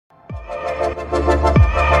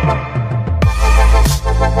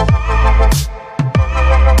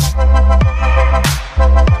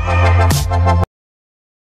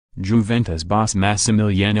Juventus boss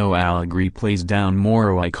Massimiliano Allegri plays down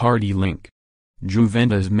Mauro Icardi link.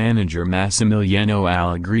 Juventus manager Massimiliano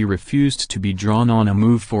Allegri refused to be drawn on a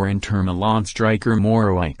move for Inter Milan striker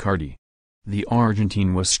Mauro Icardi. The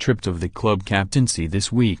Argentine was stripped of the club captaincy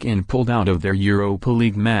this week and pulled out of their Europa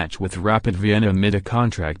League match with Rapid Vienna amid a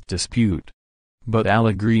contract dispute. But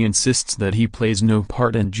Allegri insists that he plays no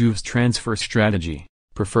part in Juve's transfer strategy,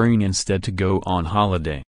 preferring instead to go on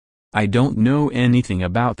holiday. "I don't know anything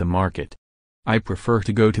about the market. I prefer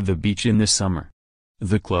to go to the beach in the summer.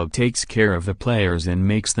 The club takes care of the players and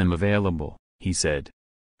makes them available," he said.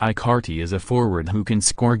 Icardi is a forward who can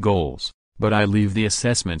score goals, but I leave the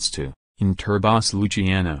assessments to Inter boss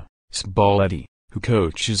Luciano Spalletti, who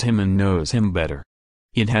coaches him and knows him better.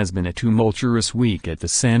 It has been a tumultuous week at the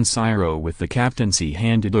San Siro with the captaincy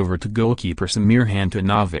handed over to goalkeeper Samir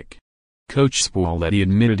Handanovic. Coach Spalletti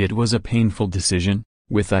admitted it was a painful decision,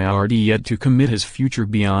 with Icardi yet to commit his future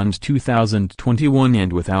beyond 2021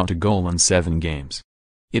 and without a goal in 7 games.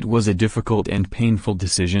 "It was a difficult and painful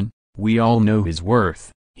decision, we all know his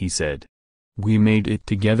worth," he said. "We made it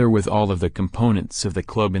together with all of the components of the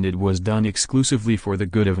club and it was done exclusively for the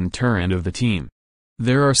good of Inter and of the team.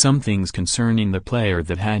 There are some things concerning the player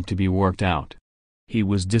that had to be worked out. He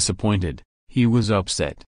was disappointed, he was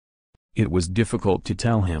upset. It was difficult to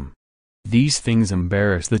tell him. These things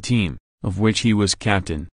embarrass the team, of which he was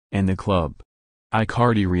captain, and the club."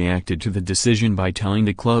 Icardi reacted to the decision by telling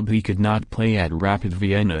the club he could not play at Rapid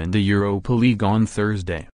Vienna in the Europa League on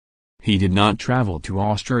Thursday. He did not travel to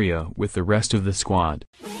Austria with the rest of the squad.